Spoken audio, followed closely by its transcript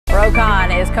Roe Conn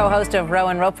is co-host of Roe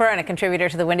and Roper and a contributor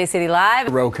to the Windy City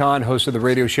Live. Roe Conn, host of the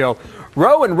radio show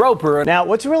Roe and Roper. Now,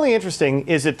 what's really interesting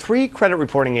is that 3 credit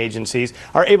reporting agencies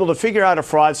are able to figure out a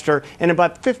fraudster in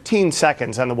about 15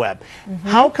 seconds on the web.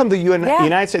 How come the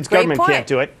United States government can't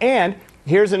do it? And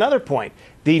here's another point.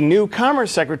 The new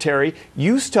Commerce Secretary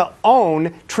used to own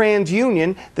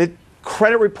TransUnion, the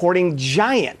credit reporting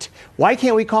giant. Why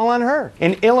can't we call on her?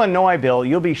 In Illinois, Bill,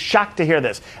 you'll be shocked to hear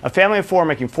this. A family of 4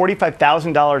 making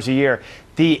 $45,000 a year.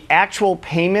 The actual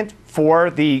payment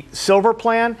for the silver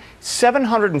plan,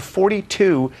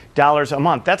 $742 a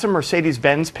month. That's a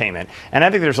Mercedes-Benz payment. And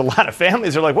I think there's a lot of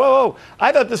families that are like, whoa,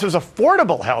 I thought this was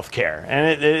affordable health care. And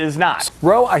it is not.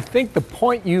 Roe, I think the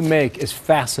point you make is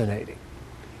fascinating.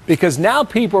 Because now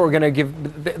people are going to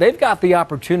they've got the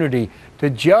opportunity to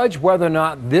judge whether or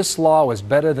not this law was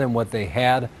better than what they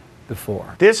had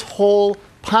before. This whole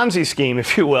Ponzi scheme,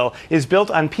 if you will, is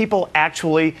built on people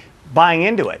actually buying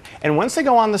into it. And once they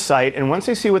go on the site and once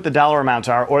they see what the dollar amounts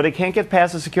are, or they can't get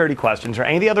past the security questions or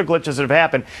any of the other glitches that have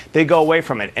happened, they go away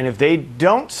from it. And if they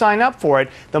don't sign up for it,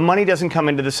 the money doesn't come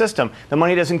into the system. The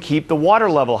money doesn't keep the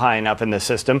water level high enough in the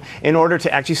system in order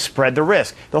to actually spread the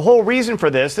risk. The whole reason for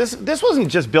this wasn't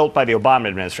just built by the Obama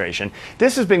administration.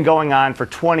 This has been going on for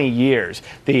 20 years.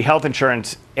 The health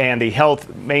insurance and the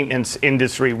health maintenance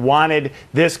industry wanted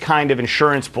this kind of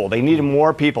insurance pool. They needed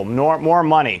more people, more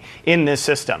money in this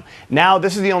system. Now,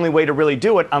 this is the only way to really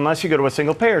do it unless you go to a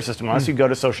single payer system, unless you go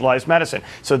to socialized medicine.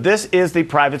 So this is the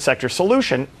private sector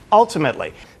solution,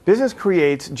 ultimately. Business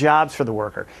creates jobs for the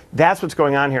worker. That's what's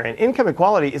going on here. And income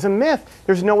equality is a myth.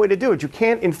 There's no way to do it. You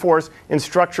can't enforce and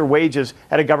structure wages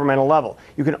at a governmental level.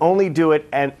 You can only do it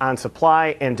on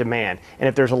supply and demand. And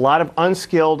if there's a lot of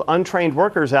unskilled, untrained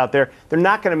workers out there, they're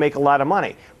not going to make a lot of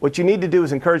money. What you need to do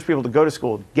is encourage people to go to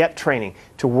school, get training,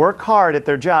 to work hard at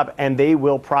their job, and they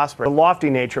will prosper. The lofty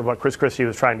nature of what Chris Christie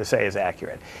was trying to say is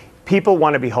accurate. People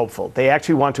want to be hopeful. They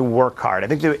actually want to work hard. I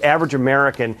think the average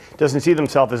American doesn't see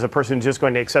themselves as a person who's just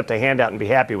going to accept a handout and be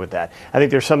happy with that. I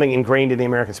think there's something ingrained in the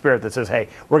American spirit that says, hey,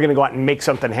 we're going to go out and make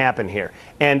something happen here.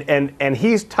 And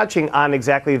he's touching on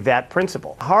exactly that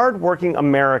principle. Hardworking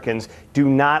Americans do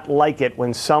not like it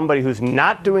when somebody who's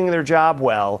not doing their job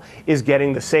well is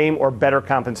getting the same or better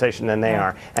compensation than they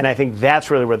are. And I think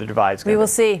that's really where the divide's going to be. We will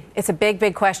see. It's a big,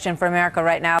 big question for America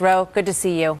right now. Roe, good to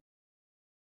see you.